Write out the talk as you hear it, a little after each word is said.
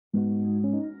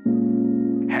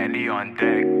Henny on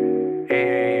deck,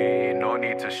 ayy, no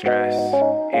need to stress,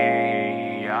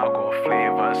 ayy, I'll go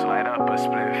flavors, light up a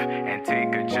spliff and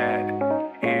take a jet,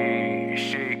 ayy,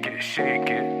 shake it,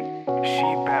 she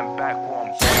bent back,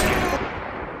 won't break it.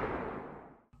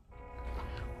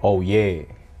 Oh yeah,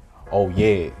 oh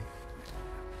yeah,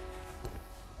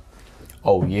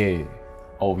 oh yeah,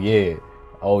 oh yeah,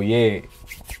 oh yeah.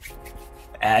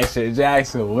 Action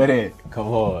Jaxon with it, come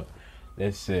on,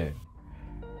 listen.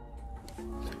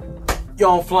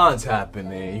 Young Flaunt's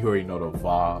happening, you already know the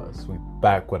vibes. We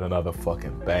back with another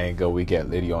fucking banger. We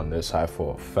get Liddy on this side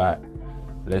for a fact.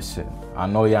 Listen, I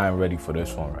know y'all ain't ready for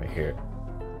this one right here.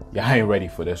 Y'all ain't ready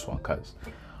for this one, cause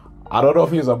I don't know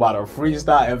if he's about to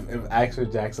freestyle. If Action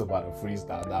Jaxon about to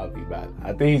freestyle, that would be bad. I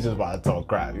think he's just about to talk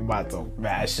crap. He about to talk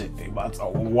mad shit. He about to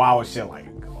talk wild shit like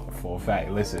for a fact.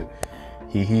 Listen,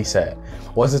 he said,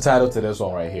 what's the title to this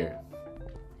one right here?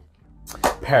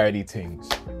 Parody things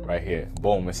right here.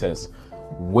 Boom, it says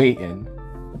waiting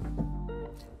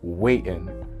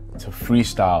to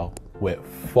freestyle with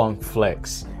Funk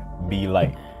Flex be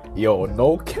like. Yo,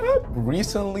 no cap,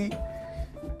 recently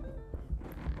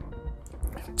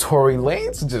Tory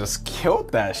Lanez just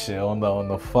killed that shit on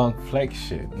the Funk Flex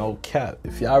shit. No cap.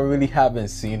 If y'all really haven't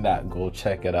seen that, go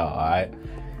check it out, alright?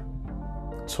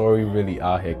 Tory really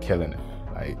out here killing it.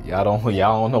 Like y'all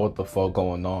don't know what the fuck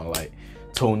going on. Like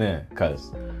tune in,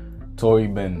 cause Tory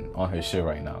been on his shit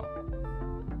right now.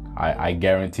 I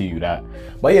guarantee you that.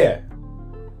 But yeah,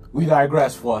 we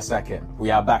digress for a second. We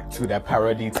are back to that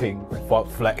parody thing, Funk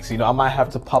Flex. You know, I might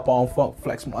have to pop on Funk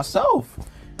Flex myself.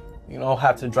 You know,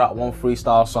 have to drop one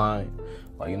freestyle sign.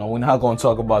 But you know, we're not gonna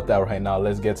talk about that right now.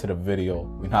 Let's get to the video.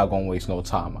 We're not gonna waste no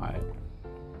time, alright?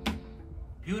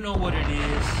 You know what it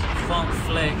is, Funk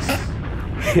Flex.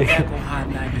 Back on Hot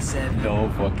 97.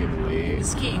 No fucking way.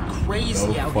 It's getting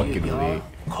crazy out here, y'all. Way.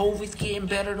 COVID's getting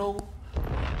better though.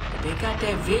 But they got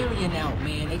that variant out,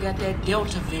 man. They got that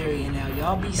Delta variant out.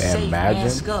 Y'all be safe, imagine.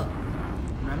 mask up.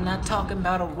 I'm not talking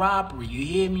about a robbery. You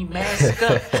hear me? Mask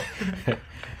up.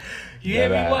 You hear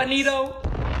me, Juanito?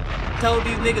 Told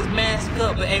these niggas mask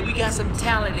up, but hey, we got some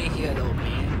talent in here though,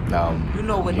 man. You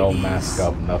know what no it is. mask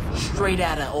up, nothing. Straight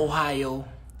out of Ohio.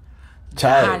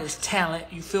 Child. The hottest talent.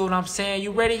 You feel what I'm saying?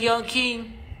 You ready, Young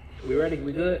King? We ready?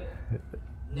 We good?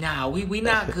 Nah, we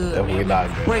not good, man. We not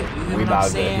good. Great, you hear We what not I'm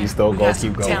saying? good. He still gonna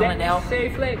keep going. Talent out.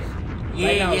 Necessary Flex? Yeah,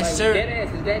 right now, yes, like, sir. Dead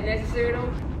ass, is that necessary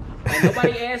though? Like,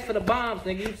 nobody asked for the bombs,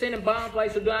 nigga. You sending bombs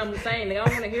like Saddam Hussein, nigga. I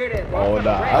don't want to hear that, bro. Oh,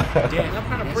 nah. I'm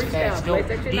trying to freestyle, Flex.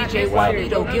 That shit not DJ necessary.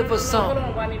 Juanito, give us some. Hold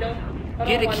on, Juanito.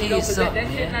 Get a kid something,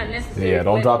 that shit not necessary. Yeah,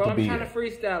 don't Flex, drop bro. the beat. I'm trying to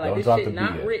freestyle. Like, Don't this drop shit the beat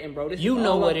not yet. written, bro. This You shit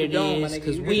know all what off the it dome, my is, nigga.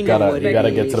 cause You we just know gotta- what you it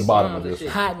gotta get is. to the bottom of this.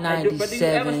 Hot But do you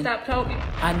ever 97. stop talking?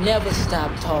 I never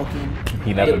stop talking.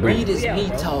 He never The beat breathes. is Yeah, me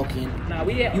bro. talking. Nah,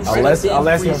 we at You Unless been your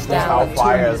freestyling freestyle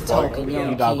fire as fuck, talking, he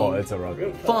Young not King. gonna interrupt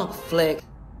you. Funk Flex.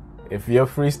 If your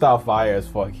freestyle fire as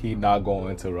fuck, he not gonna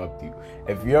interrupt you.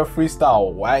 If your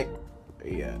freestyle whack,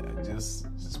 yeah, just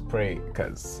pray,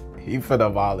 cause he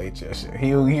finna violate your shit.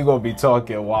 He gonna be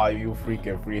talking while you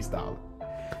freaking freestyle.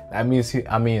 That means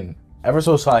ever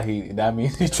so slightly, that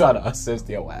means he try to assist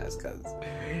your ass, cause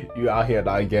you out here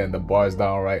not getting the bars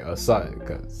down right or something,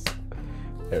 cause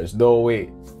there's no way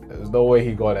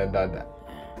he gonna have done that.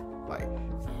 Like,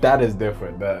 that is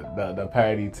different. The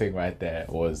parody thing right there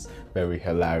was very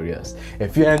hilarious.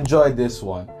 If you enjoyed this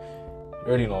one, you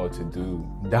already know what to do.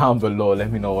 Down below,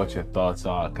 let me know what your thoughts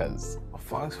are, cause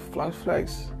Funk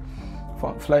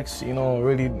Flex, you know,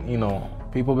 really, you know,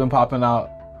 people been popping out.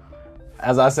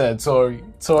 As I said,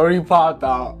 Tory popped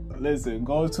out. Listen,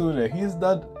 go to there. He's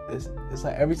done. It's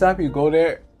like every time you go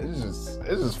there, it's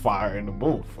just fire in the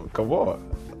booth. Come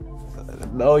on,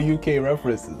 no UK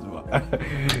references, but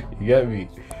you get me.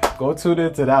 Go tune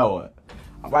into that one.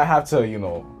 I might have to, you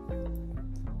know.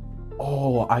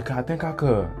 Oh, I think I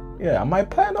could. Yeah, I might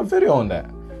plan a video on that.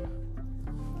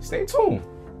 Stay tuned.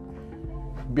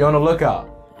 Be on the lookout,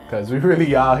 cause we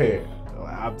really out here.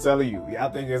 I'm telling you, y'all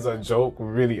think it's a joke.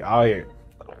 We're really out here.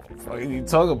 What are you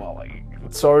talking about? Like,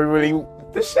 Tory really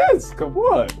the shits. Come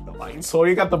on, like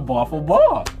Tory got the bar for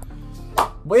bar.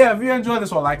 But yeah, if you enjoyed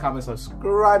this one, like, comment,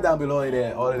 subscribe down below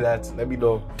there. All of that. Let me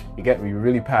know. You get me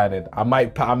really panning.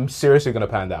 I'm seriously gonna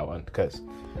pan that one because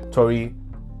Tory.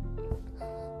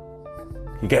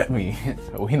 You get me.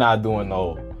 We not doing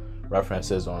no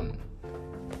references on.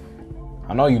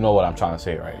 I know you know what I'm trying to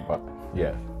say, right? But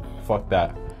yeah, fuck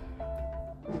that.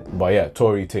 But yeah,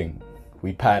 Tory thing,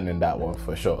 we patenting that one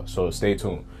for sure. So stay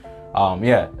tuned.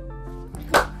 Yeah,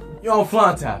 Young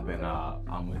Flaunt and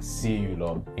I'm gonna see you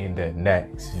lot in the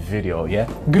next video. Yeah.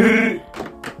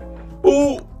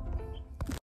 Ooh.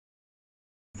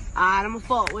 Alright, I'ma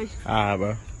fuck with you. Alright,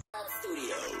 bro.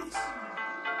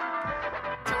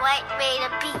 White made a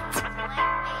beat.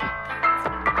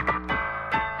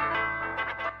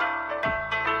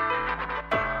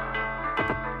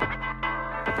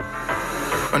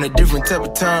 On a different type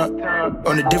of time,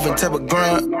 on a different type of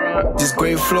grind. Just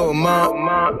great flow, mom.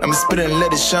 I'ma spit it and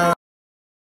let it shine.